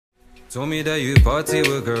Told me that you party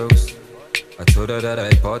with girls. I told her that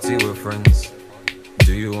I party with friends.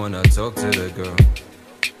 Do you wanna talk to the girl?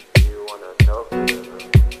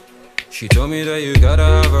 She told me that you gotta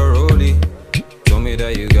have a rollie. Told me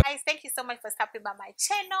that you got. Guys, thank you so much for stopping by my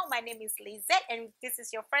channel. My name is Lizette, and if this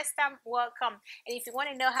is your first time, welcome. And if you want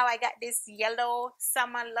to know how I got this yellow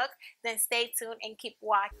summer look, then stay tuned and keep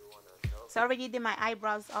watching. So I already did my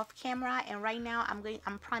eyebrows off camera, and right now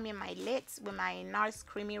I'm priming my lids with my NARS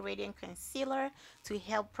Creamy Radiant Concealer to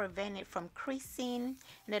help prevent it from creasing.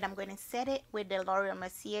 And then I'm going to set it with the L'Oreal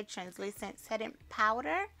Mercier Translucent Setting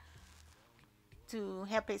Powder to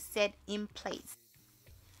help it set in place.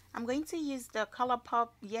 I'm going to use the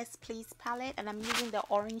ColourPop Yes Please palette, and I'm using the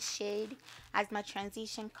orange shade as my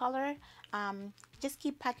transition color. Just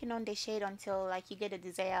keep packing on the shade until like you get the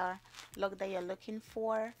desired look that you're looking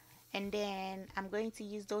for. And then I'm going to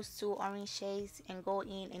use those two orange shades and go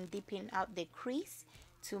in and deepen out the crease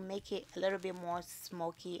to make it a little bit more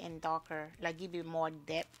smoky and darker, like give you more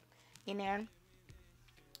depth in there.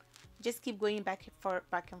 Just keep going back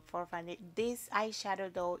and forth. And this eyeshadow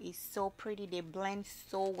though is so pretty. They blend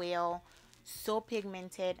so well, so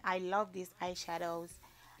pigmented. I love these eyeshadows.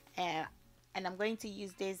 And I'm going to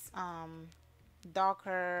use this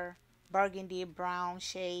darker burgundy brown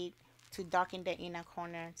shade to darken the inner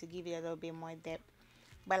corner to give it a little bit more depth.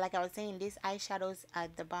 But like I was saying, these eyeshadows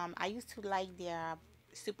at the bottom, I used to like their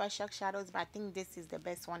Super Shock shadows, but I think this is the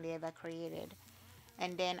best one they ever created.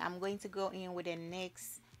 And then I'm going to go in with the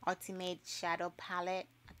NYX Ultimate Shadow Palette.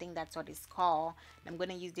 I think that's what it's called. I'm going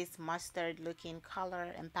to use this mustard looking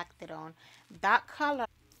color and pack it on. That color,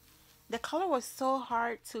 the color was so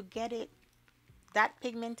hard to get it that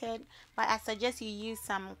pigmented, but I suggest you use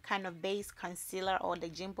some kind of base concealer or the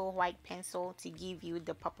Jimbo white pencil to give you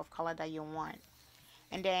the pop of color that you want.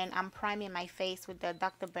 And then I'm priming my face with the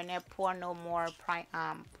Dr. Bernard Pore No More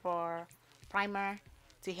primer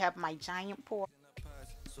to help my giant pore.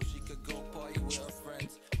 So she could go party with her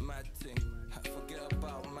friends. Mad thing. I forget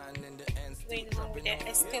about man in the ends. Going on with the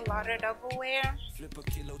Estee Lauder Double Wear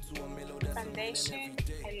foundation.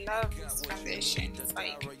 I love this foundation. It's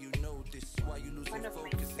like one of my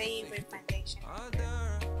favorite foundations.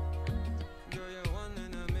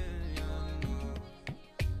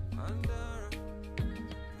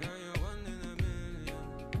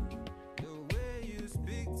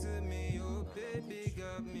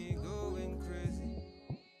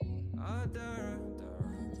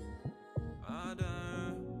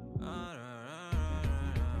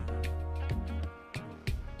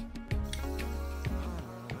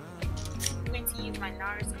 I'm going to use my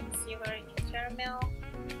NARS concealer in caramel.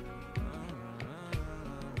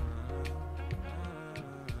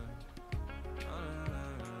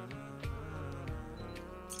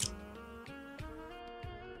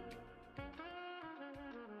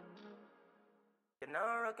 You're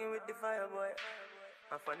now rocking with the fire boy.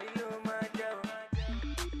 I'm funny little my girl.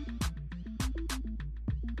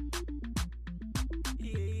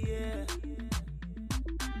 Yeah.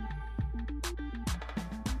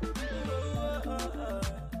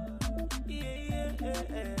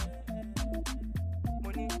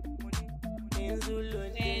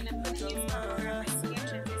 Then I'm going to use my mercier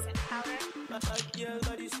translucent powder to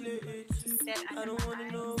set under my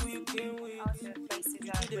eyes. Also places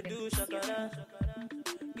out with the concealer.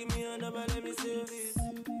 Give me a number, let me see this.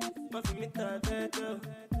 Buffy me tattoo.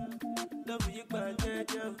 Double you by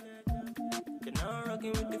tattoo. You're now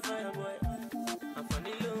rocking with the fire boy. I'm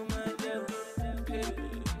funny little my girl.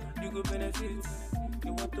 You go benefit.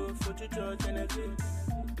 You want to put your charge benefit.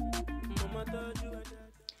 Mama told you.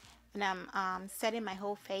 And I'm setting my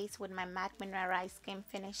whole face with my MAC Mineralize Skin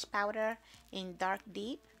Finish powder in Dark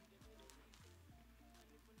Deep.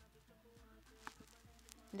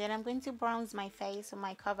 Then I'm going to bronze my face with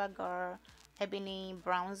my Covergirl Ebony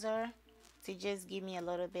bronzer to just give me a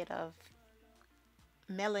little bit of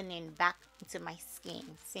melanin back into my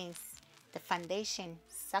skin since the foundation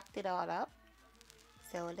sucked it all up.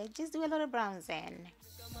 So let's just do a little bronzing.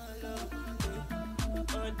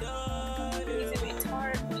 Using my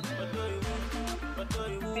Tarte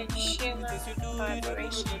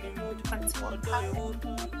collaboration contour palette.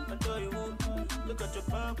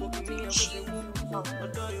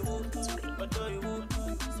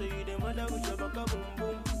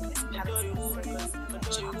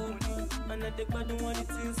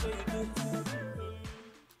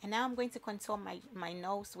 And now I'm going to contour my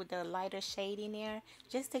nose with the lighter shade in there.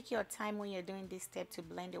 Just take your time when you're doing this step to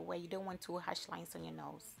blend it away. You don't want two harsh lines on your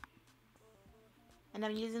nose. And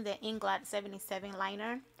I'm using the Inglot 77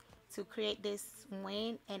 liner to create this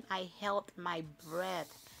wing, and I held my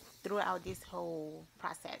breath throughout this whole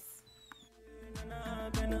process.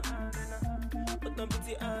 on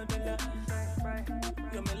pity Bella.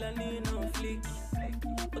 Your melanin on fleek.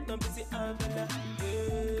 Put on pity Bella.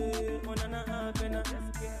 Yeah, one and a half penna.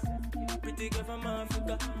 Pretty girl from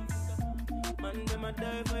Africa. Man, them a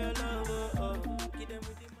die for your love. Oh.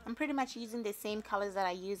 I'm pretty much using the same colors that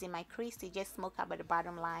I use in my crease to just smoke up at the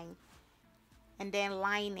bottom line, and then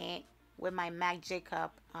line it with my MAC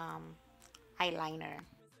Jacob eyeliner.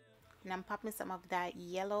 And I'm popping some of that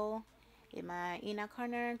yellow in my inner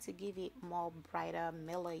corner to give it more brighter,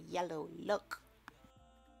 milder yellow look.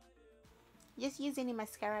 Just use any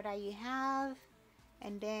mascara that you have,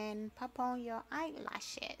 and then pop on your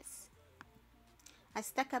eyelashes. I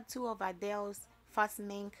stuck up 2 of Ardell's Faux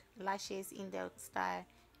Mink lashes in the style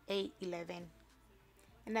 811,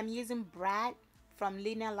 and I'm using Brad from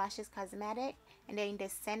Lena Lashes Cosmetic, and then in the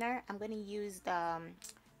center I'm going to use the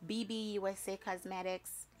BB USA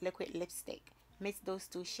Cosmetics liquid lipstick. Mix those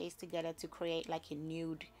 2 shades together to create like a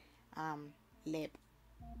nude lip.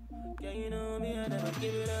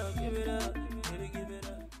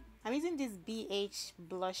 I'm using this BH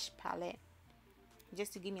blush palette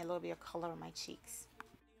just to give me a little bit of color on my cheeks.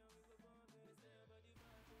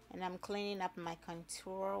 And I'm cleaning up my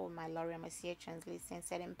contour with my L'Oreal Mercier translucent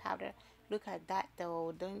setting powder. Look at that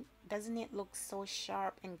though. Doesn't it look so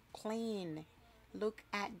sharp and clean? Look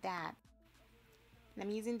at that. And I'm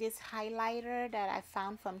using this highlighter that I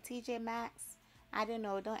found from TJ Maxx. I don't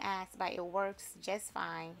know, don't ask, but it works just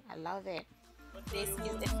fine. I love it. This is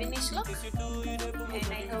the finished look,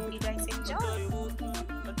 and I hope you guys enjoy.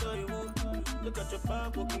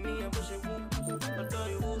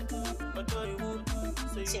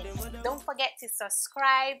 Don't forget to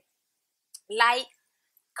subscribe, like,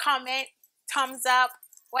 comment, thumbs up,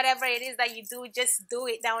 whatever it is that you do, just do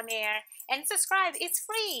it down there. And subscribe, it's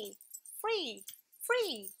free.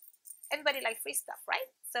 Everybody like free stuff, right?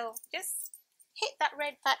 So just hit that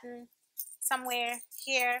red button somewhere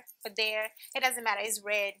here or there, it doesn't matter, it's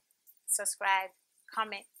red. Subscribe,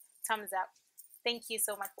 comment, thumbs up. Thank you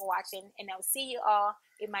so much for watching, and I'll see you all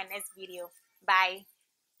in my next video. Bye.